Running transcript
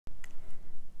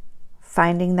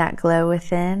finding that glow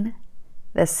within,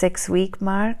 the 6-week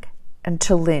mark, and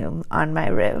Tulum on my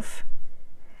roof.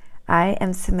 I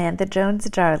am Samantha Jones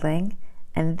Darling,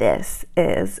 and this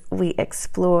is We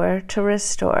Explore to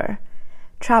Restore,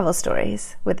 travel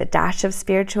stories with a dash of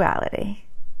spirituality.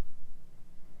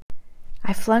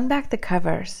 I flung back the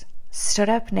covers, stood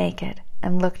up naked,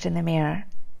 and looked in the mirror.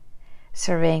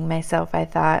 Surveying myself, I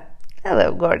thought,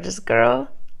 "Hello, gorgeous girl.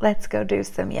 Let's go do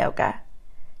some yoga."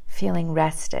 Feeling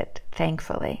rested,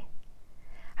 thankfully.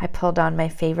 I pulled on my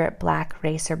favorite black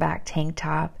racerback tank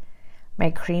top, my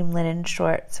cream linen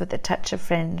shorts with a touch of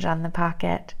fringe on the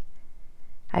pocket.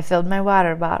 I filled my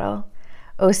water bottle,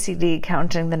 OCD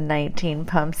counting the 19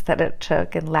 pumps that it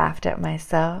took, and laughed at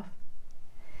myself.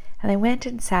 And I went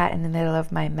and sat in the middle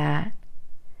of my mat,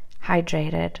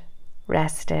 hydrated,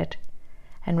 rested,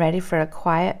 and ready for a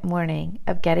quiet morning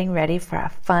of getting ready for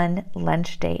a fun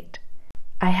lunch date.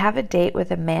 I have a date with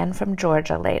a man from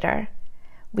Georgia later.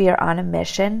 We are on a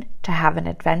mission to have an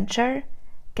adventure,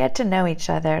 get to know each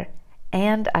other,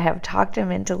 and I have talked him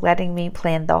into letting me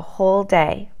plan the whole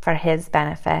day for his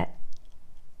benefit.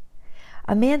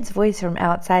 A man's voice from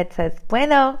outside says,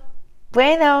 "Bueno,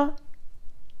 bueno."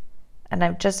 And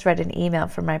I've just read an email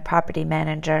from my property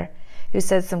manager who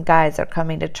says some guys are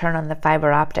coming to turn on the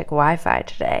fiber optic Wi-Fi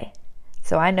today.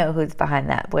 So I know who's behind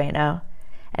that bueno.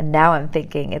 And now I'm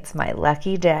thinking it's my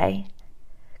lucky day.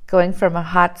 Going from a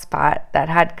hotspot that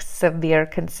had severe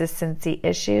consistency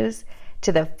issues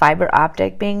to the fiber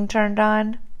optic being turned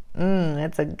on,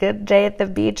 it's a good day at the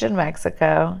beach in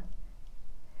Mexico.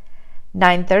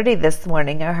 9:30 this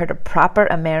morning, I heard a proper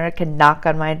American knock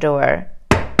on my door.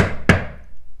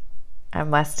 I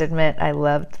must admit, I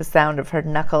loved the sound of her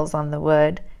knuckles on the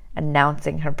wood,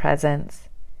 announcing her presence.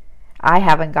 I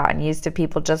haven't gotten used to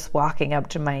people just walking up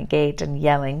to my gate and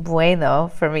yelling "bueno"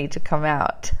 for me to come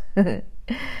out.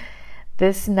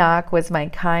 This knock was my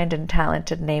kind and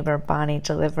talented neighbor Bonnie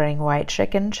delivering white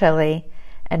chicken chili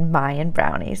and Mayan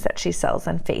brownies that she sells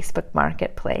on Facebook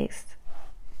Marketplace.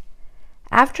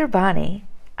 After Bonnie,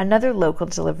 another local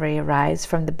delivery arrives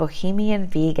from the Bohemian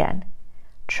Vegan,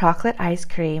 chocolate ice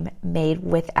cream made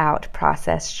without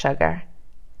processed sugar.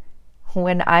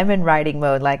 When I'm in writing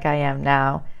mode like I am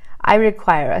now, I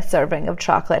require a serving of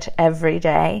chocolate every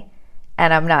day,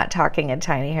 and I'm not talking a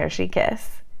tiny Hershey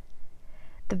Kiss.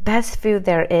 The best food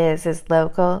there is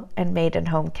local and made in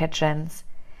home kitchens,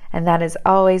 and that is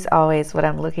always, always what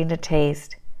I'm looking to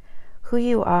taste. Who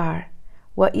you are,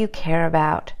 what you care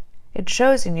about. It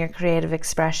shows in your creative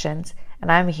expressions,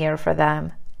 and I'm here for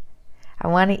them. I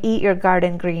want to eat your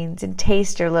garden greens and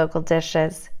taste your local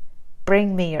dishes.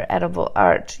 Bring me your edible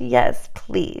art. Yes,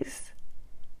 please.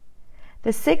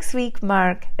 The 6-week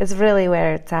mark is really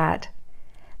where it's at.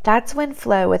 That's when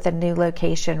flow with a new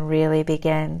location really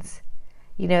begins.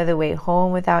 You know the way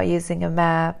home without using a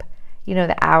map. You know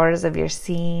the hours of your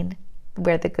scene,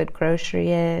 where the good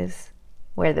grocery is,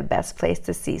 where the best place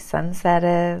to see sunset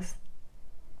is.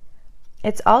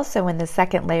 It's also when the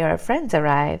second layer of friends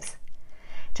arrives.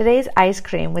 Today's ice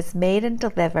cream was made and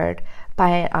delivered by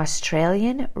an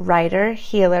Australian writer,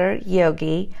 healer,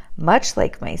 yogi, much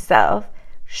like myself.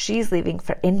 She's leaving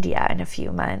for India in a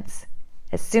few months.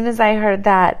 As soon as I heard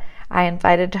that, I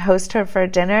invited to host her for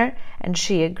dinner, and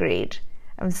she agreed.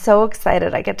 I'm so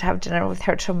excited I get to have dinner with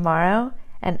her tomorrow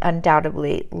and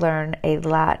undoubtedly learn a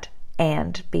lot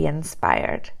and be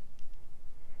inspired.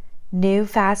 New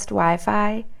fast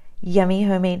Wi-Fi, yummy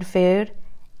homemade food,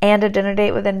 and a dinner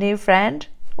date with a new friend?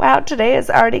 Wow, today is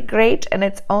already great, and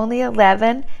it's only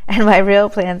 11, and my real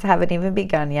plans haven't even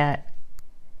begun yet.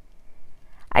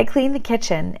 I clean the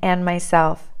kitchen and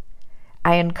myself.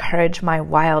 I encourage my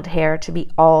wild hair to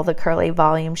be all the curly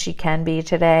volume she can be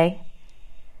today.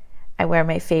 I wear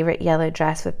my favorite yellow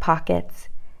dress with pockets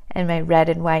and my red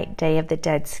and white Day of the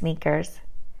Dead sneakers.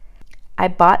 I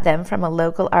bought them from a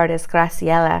local artist,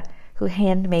 Graciela, who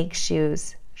hand makes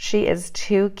shoes. She is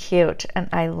too cute, and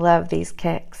I love these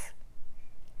kicks.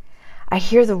 I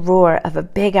hear the roar of a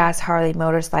big-ass Harley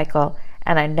motorcycle,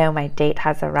 and I know my date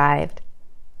has arrived.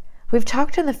 We've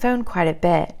talked on the phone quite a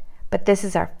bit, but this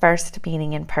is our first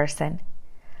meeting in person.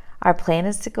 Our plan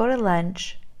is to go to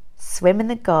lunch, swim in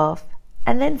the Gulf,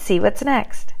 and then see what's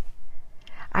next.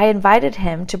 I invited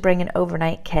him to bring an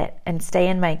overnight kit and stay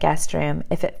in my guest room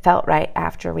if it felt right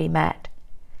after we met.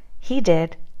 He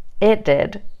did. It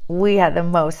did. We had the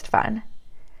most fun.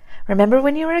 Remember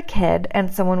when you were a kid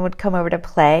and someone would come over to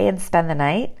play and spend the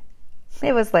night?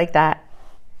 It was like that.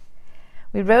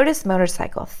 We rode his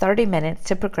motorcycle 30 minutes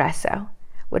to Progreso,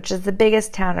 which is the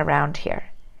biggest town around here.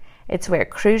 It's where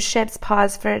cruise ships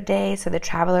pause for a day so the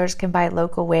travelers can buy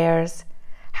local wares,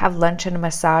 have lunch and a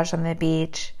massage on the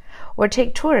beach, or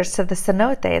take tours to the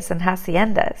cenotes and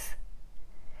haciendas.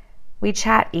 We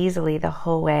chat easily the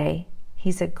whole way.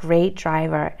 He's a great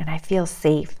driver, and I feel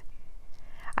safe.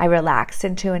 I relaxed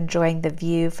into enjoying the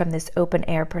view from this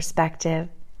open-air perspective,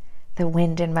 the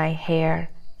wind in my hair,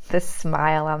 the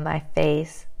smile on my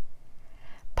face.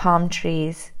 Palm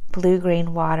trees,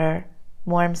 blue-green water,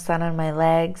 warm sun on my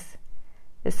legs.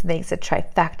 This makes a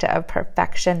trifecta of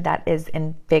perfection that is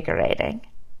invigorating.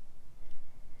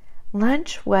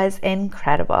 Lunch was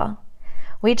incredible.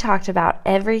 We talked about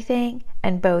everything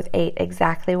and both ate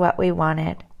exactly what we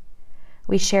wanted.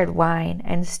 We shared wine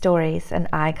and stories and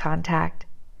eye contact.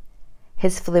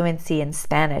 His fluency in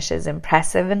Spanish is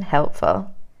impressive and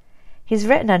helpful. He's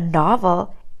written a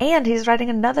novel and he's writing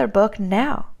another book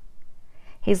now.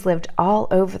 He's lived all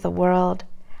over the world,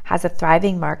 has a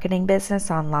thriving marketing business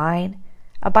online,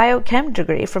 a biochem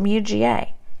degree from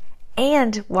UGA,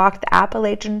 and walked the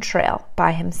Appalachian Trail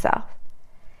by himself.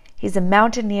 He's a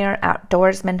mountaineer,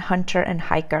 outdoorsman, hunter, and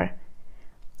hiker.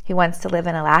 He wants to live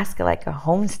in Alaska like a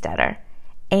homesteader,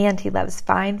 and he loves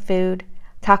fine food,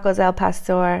 tacos al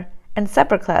pastor, and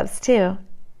supper clubs too.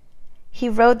 He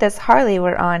rode this Harley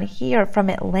we're on here from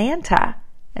Atlanta,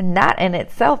 and that in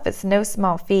itself is no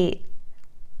small feat.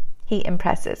 He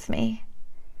impresses me.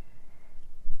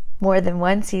 More than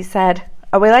once he said,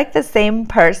 "Are we like the same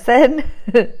person?"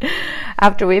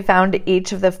 after we found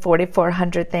each of the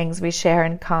 4,400 things we share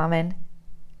in common.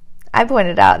 I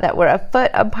pointed out that we're a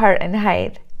foot apart in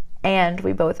height, and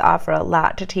we both offer a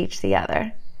lot to teach the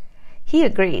other. He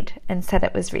agreed and said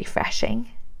it was refreshing.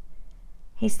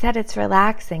 He said it's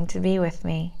relaxing to be with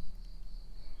me.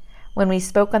 When we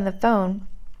spoke on the phone,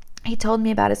 he told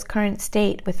me about his current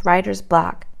state with writer's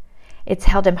block. It's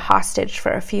held him hostage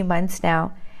for a few months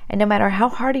now, and no matter how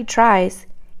hard he tries,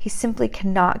 he simply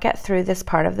cannot get through this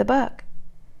part of the book.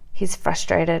 He's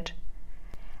frustrated.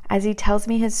 As he tells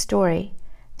me his story,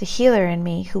 the healer in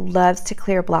me who loves to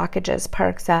clear blockages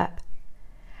perks up.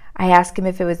 I ask him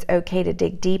if it was okay to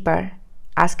dig deeper,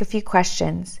 ask a few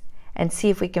questions, and see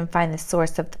if we can find the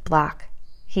source of the block.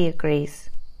 He agrees.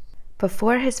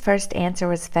 Before his first answer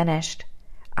was finished,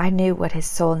 I knew what his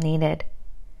soul needed.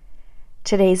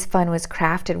 Today's fun was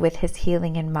crafted with his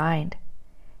healing in mind.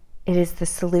 It is the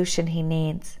solution he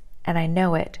needs, and I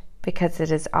know it because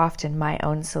it is often my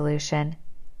own solution.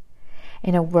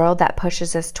 In a world that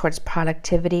pushes us towards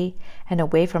productivity and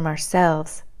away from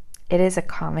ourselves, it is a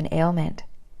common ailment.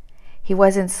 He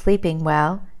wasn't sleeping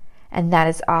well, and that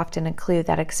is often a clue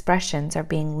that expressions are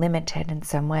being limited in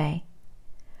some way.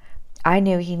 I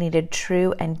knew he needed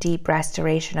true and deep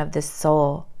restoration of the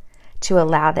soul to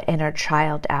allow the inner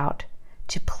child out,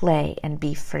 to play and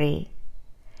be free.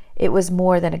 It was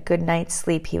more than a good night's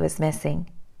sleep he was missing.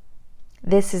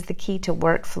 This is the key to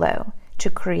workflow. To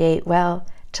create well,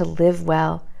 to live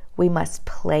well, we must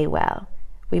play well.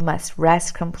 We must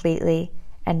rest completely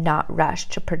and not rush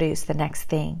to produce the next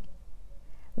thing.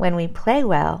 When we play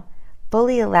well,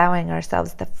 fully allowing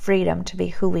ourselves the freedom to be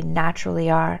who we naturally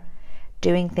are,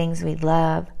 doing things we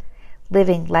love,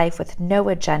 living life with no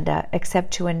agenda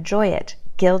except to enjoy it,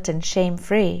 guilt and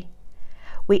shame-free,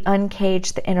 we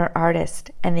uncage the inner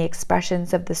artist, and the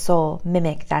expressions of the soul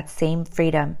mimic that same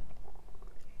freedom.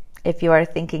 If you are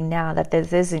thinking now that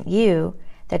this isn't you,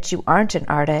 that you aren't an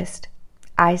artist,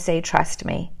 I say trust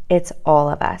me, it's all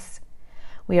of us.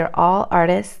 We are all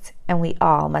artists, and we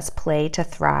all must play to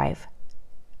thrive.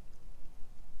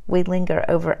 We linger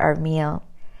over our meal,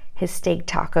 his steak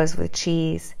tacos with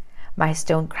cheese, my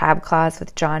stone crab claws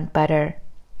with drawn butter,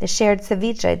 the shared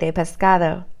ceviche de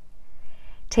pescado,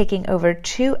 taking over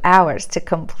 2 hours to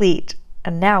complete,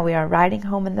 and now we are riding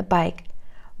home in the bike,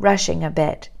 rushing a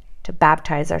bit to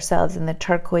baptize ourselves in the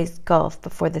turquoise gulf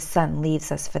before the sun leaves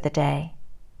us for the day.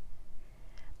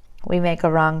 We make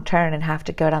a wrong turn and have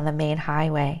to go down the main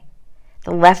highway.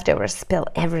 The leftovers spill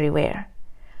everywhere.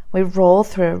 We roll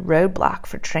through a roadblock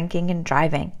for drinking and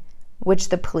driving, which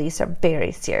the police are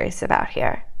very serious about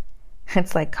here.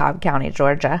 It's like Cobb County,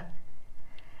 Georgia.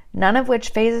 None of which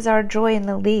phases our joy in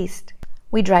the least.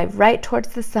 We drive right towards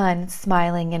the sun,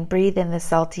 smiling, and breathe in the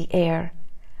salty air.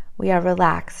 We are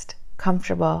relaxed,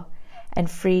 comfortable, and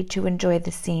free to enjoy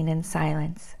the scene in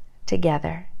silence,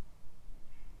 together.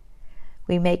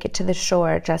 We make it to the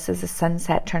shore just as the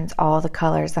sunset turns all the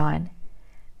colors on.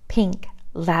 Pink,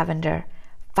 lavender,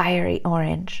 fiery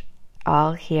orange,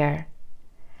 all here.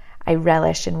 I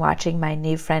relish in watching my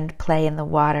new friend play in the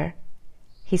water.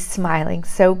 He's smiling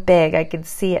so big I can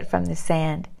see it from the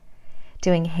sand,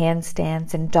 doing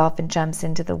handstands and dolphin jumps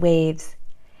into the waves.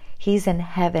 He's in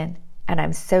heaven, and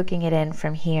I'm soaking it in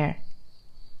from here.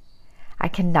 I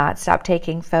cannot stop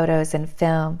taking photos and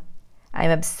film.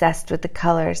 I'm obsessed with the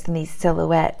colors in these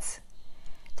silhouettes,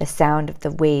 the sound of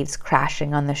the waves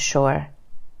crashing on the shore.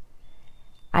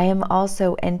 I am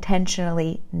also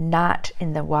intentionally not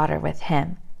in the water with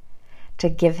him, to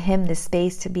give him the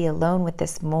space to be alone with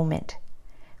this moment,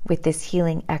 with this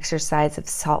healing exercise of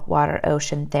saltwater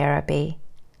ocean therapy.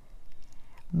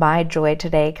 My joy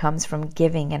today comes from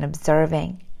giving and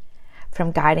observing,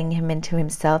 from guiding him into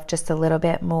himself just a little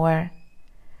bit more.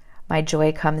 My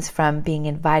joy comes from being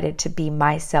invited to be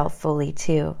myself fully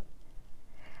too.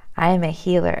 I am a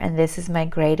healer, and this is my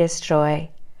greatest joy,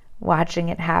 watching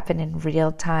it happen in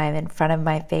real time in front of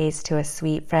my face to a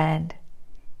sweet friend.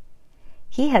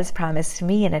 He has promised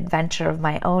me an adventure of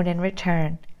my own in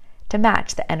return, to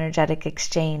match the energetic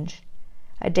exchange,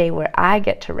 a day where I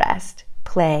get to rest,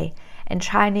 play, and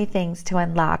try new things to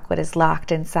unlock what is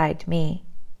locked inside me.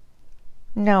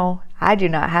 No, I do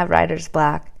not have writer's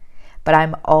block, but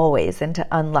I'm always into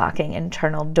unlocking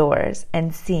internal doors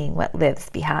and seeing what lives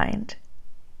behind.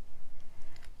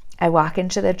 I walk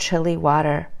into the chilly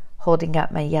water, holding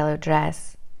up my yellow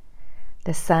dress.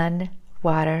 The sun,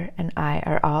 water, and I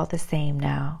are all the same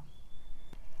now.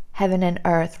 Heaven and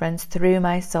earth runs through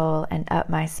my soul and up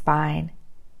my spine.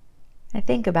 I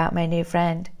think about my new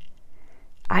friend.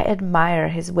 I admire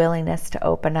his willingness to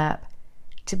open up,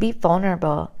 to be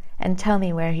vulnerable and tell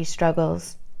me where he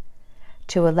struggles,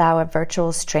 to allow a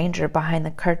virtual stranger behind the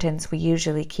curtains we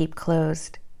usually keep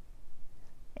closed.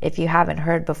 If you haven't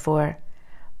heard before,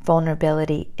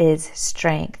 vulnerability is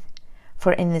strength,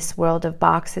 for in this world of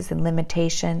boxes and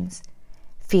limitations,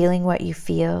 feeling what you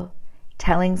feel,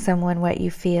 telling someone what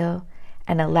you feel,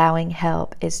 and allowing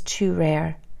help is too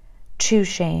rare, too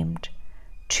shamed,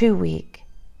 too weak.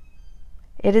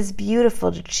 It is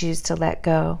beautiful to choose to let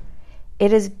go.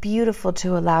 It is beautiful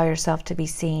to allow yourself to be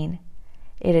seen.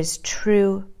 It is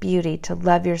true beauty to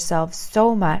love yourself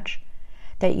so much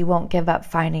that you won't give up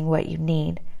finding what you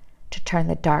need to turn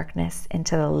the darkness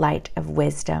into the light of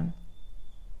wisdom.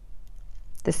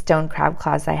 The stone crab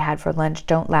claws I had for lunch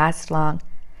don't last long.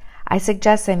 I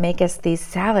suggest I make us these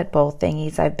salad bowl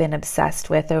thingies I've been obsessed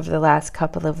with over the last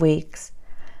couple of weeks.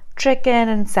 Chicken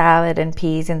and salad and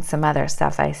peas and some other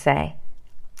stuff, I say.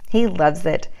 He loves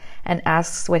it and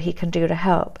asks what he can do to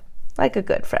help, like a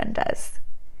good friend does.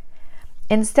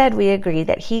 Instead, we agree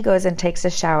that he goes and takes a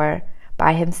shower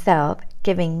by himself,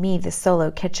 giving me the solo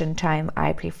kitchen time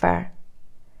I prefer.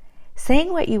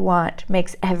 Saying what you want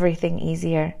makes everything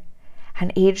easier,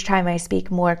 and each time I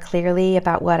speak more clearly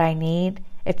about what I need,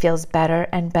 it feels better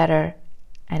and better,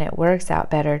 and it works out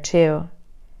better too.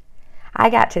 I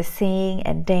got to sing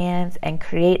and dance and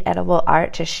create edible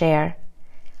art to share.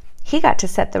 He got to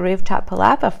set the rooftop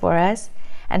palapa for us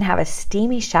and have a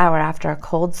steamy shower after a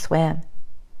cold swim.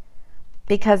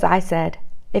 Because I said,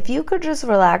 if you could just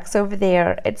relax over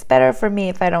there, it's better for me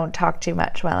if I don't talk too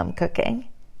much while I'm cooking.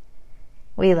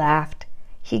 We laughed.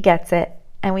 He gets it,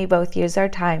 and we both use our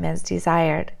time as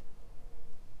desired.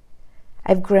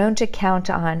 I've grown to count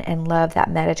on and love that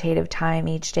meditative time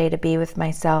each day to be with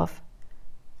myself.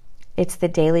 It's the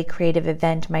daily creative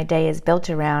event my day is built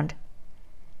around.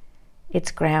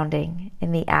 It's grounding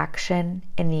in the action,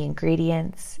 in the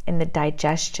ingredients, in the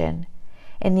digestion.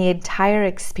 In the entire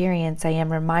experience, I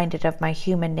am reminded of my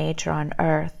human nature on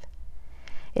earth.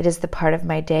 It is the part of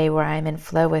my day where I am in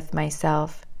flow with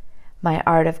myself, my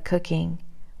art of cooking,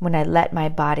 when I let my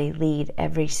body lead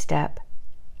every step.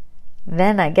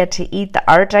 Then I get to eat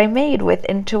the art I made with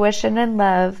intuition and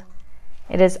love.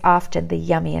 It is often the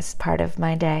yummiest part of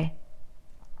my day.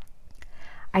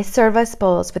 I serve us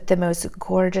bowls with the most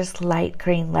gorgeous light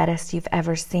green lettuce you've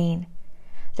ever seen,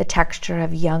 the texture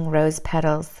of young rose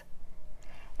petals,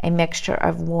 a mixture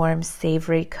of warm,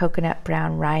 savory coconut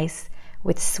brown rice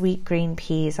with sweet green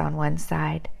peas on one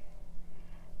side,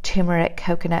 turmeric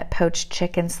coconut poached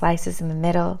chicken slices in the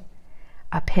middle,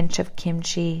 a pinch of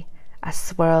kimchi, a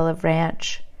swirl of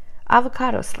ranch,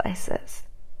 avocado slices.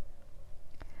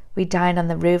 We dine on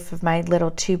the roof of my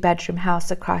little 2-bedroom house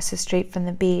across the street from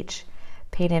the beach,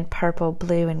 painted purple,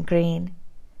 blue, and green.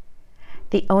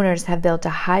 The owners have built a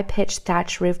high-pitched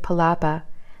thatch roof palapa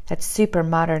that's super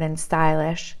modern and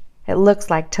stylish. It looks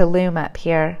like Tulum up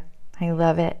here. I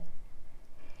love it.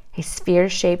 A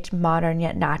sphere-shaped, modern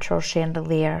yet natural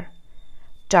chandelier,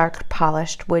 dark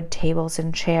polished wood tables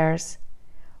and chairs,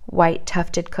 white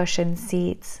tufted cushioned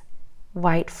seats,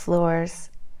 white floors,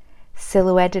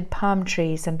 silhouetted palm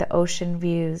trees and the ocean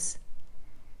views.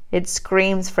 It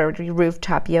screams for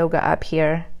rooftop yoga up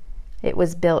here. It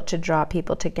was built to draw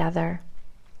people together.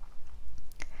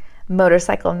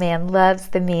 Motorcycle Man loves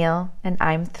the meal, and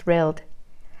I'm thrilled.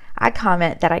 I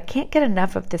comment that I can't get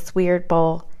enough of this weird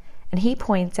bowl, and he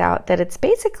points out that it's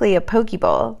basically a poke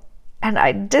bowl. and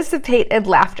I dissipate in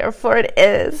laughter, for it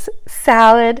is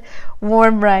salad,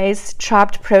 warm rice,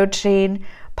 chopped protein,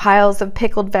 piles of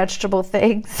pickled vegetable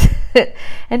things.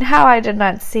 And how I did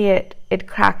not see it, it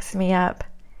cracks me up.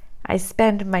 I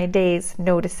spend my days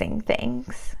noticing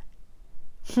things.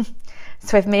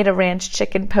 So I've made a ranch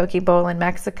chicken poke bowl in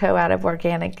Mexico out of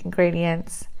organic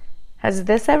ingredients. Has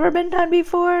this ever been done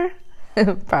before?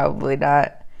 Probably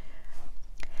not.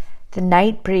 The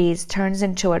night breeze turns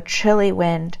into a chilly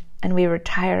wind, and we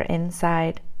retire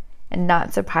inside. And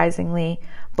not surprisingly,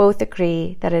 both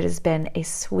agree that it has been a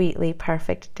sweetly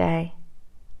perfect day.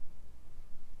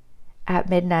 At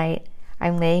midnight,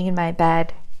 I'm laying in my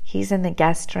bed, he's in the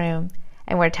guest room,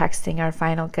 and we're texting our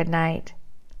final goodnight.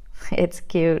 It's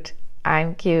cute.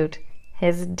 I'm cute.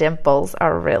 His dimples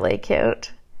are really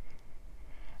cute.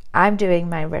 I'm doing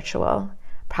my ritual,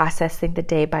 processing the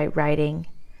day by writing,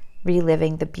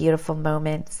 reliving the beautiful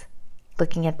moments,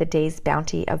 looking at the day's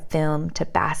bounty of film to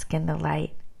bask in the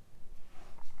light.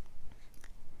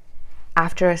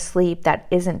 After a sleep that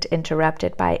isn't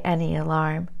interrupted by any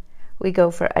alarm, we go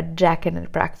for a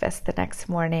decadent breakfast the next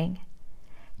morning.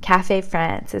 Café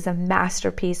France is a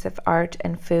masterpiece of art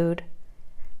and food.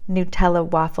 Nutella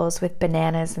waffles with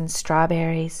bananas and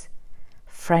strawberries,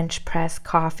 French press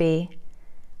coffee,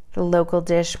 the local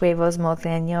dish huevos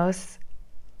montaños,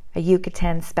 a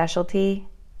Yucatan specialty.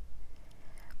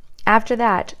 After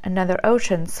that, another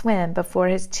ocean swim before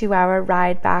his 2-hour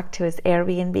ride back to his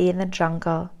Airbnb in the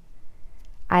jungle.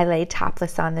 I lay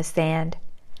topless on the sand,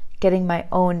 getting my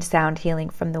own sound healing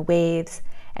from the waves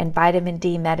and vitamin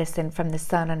D medicine from the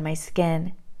sun on my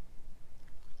skin.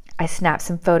 I snap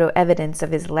some photo evidence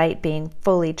of his light being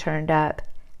fully turned up,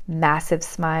 massive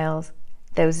smiles,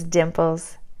 those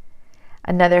dimples.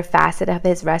 Another facet of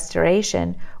his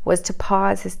restoration was to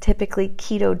pause his typically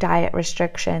keto diet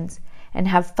restrictions and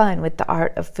have fun with the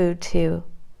art of food too.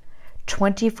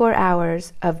 24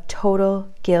 hours of total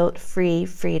guilt-free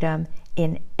freedom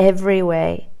in every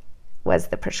way was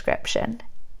the prescription.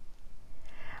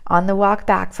 On the walk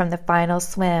back from the final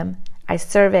swim, I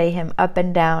survey him up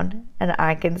and down, and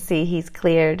I can see he's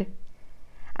cleared.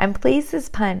 I'm pleased as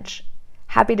punch,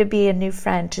 happy to be a new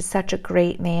friend to such a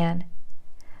great man.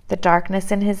 The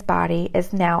darkness in his body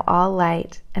is now all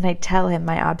light, and I tell him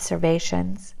my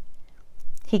observations.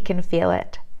 He can feel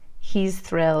it. He's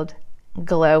thrilled,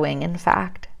 glowing, in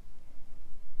fact.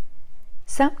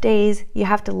 Some days you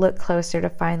have to look closer to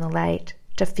find the light,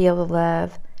 to feel the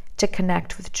love, to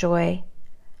connect with joy.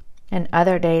 And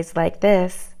other days like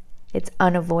this, it's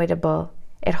unavoidable.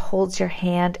 It holds your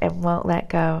hand and won't let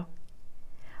go.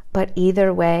 But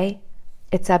either way,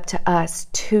 it's up to us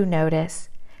to notice,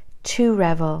 to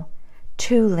revel,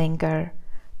 to linger,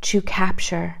 to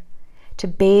capture, to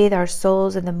bathe our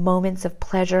souls in the moments of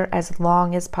pleasure as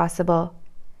long as possible,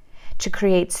 to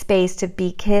create space to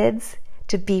be kids,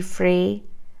 to be free,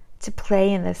 to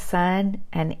play in the sun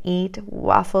and eat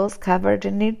waffles covered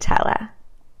in Nutella.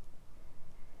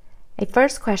 A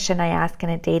first question I ask in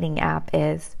a dating app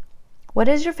is, what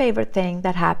is your favorite thing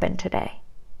that happened today?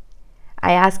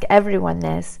 I ask everyone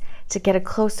this to get a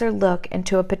closer look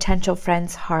into a potential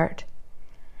friend's heart.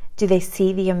 Do they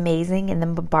see the amazing in the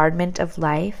bombardment of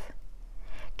life?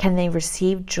 Can they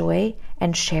receive joy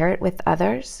and share it with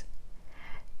others?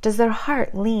 Does their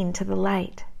heart lean to the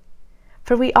light?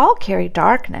 For we all carry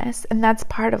darkness, and that's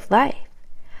part of life.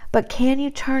 But can you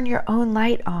turn your own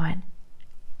light on?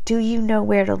 Do you know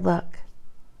where to look?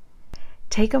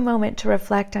 Take a moment to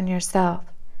reflect on yourself,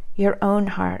 your own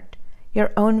heart,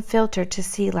 your own filter to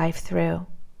see life through.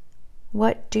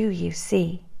 What do you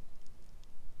see?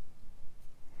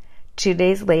 2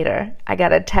 days later, I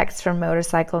got a text from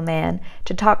Motorcycle Man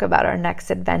to talk about our next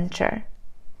adventure.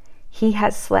 He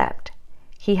has slept.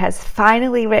 He has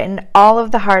finally written all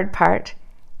of the hard part,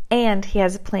 and he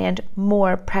has planned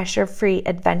more pressure-free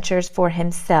adventures for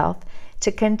himself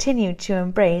to continue to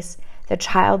embrace the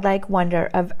childlike wonder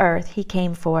of Earth he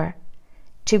came for.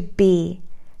 To be,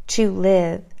 to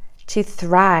live, to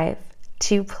thrive,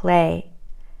 to play.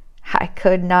 I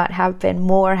could not have been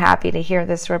more happy to hear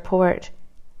this report.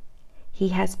 He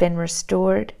has been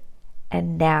restored,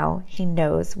 and now he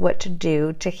knows what to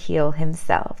do to heal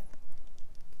himself.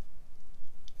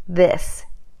 This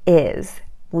is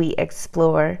We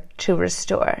Explore to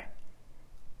Restore.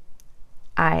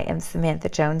 I am Samantha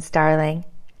Jones-Darling.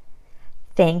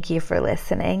 Thank you for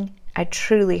listening. I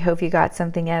truly hope you got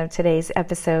something out of today's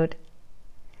episode.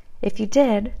 If you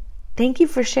did, thank you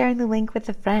for sharing the link with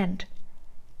a friend.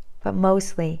 But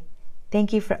mostly,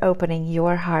 thank you for opening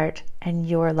your heart and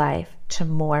your life to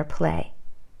more play.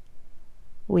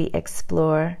 We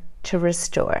explore to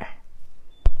restore.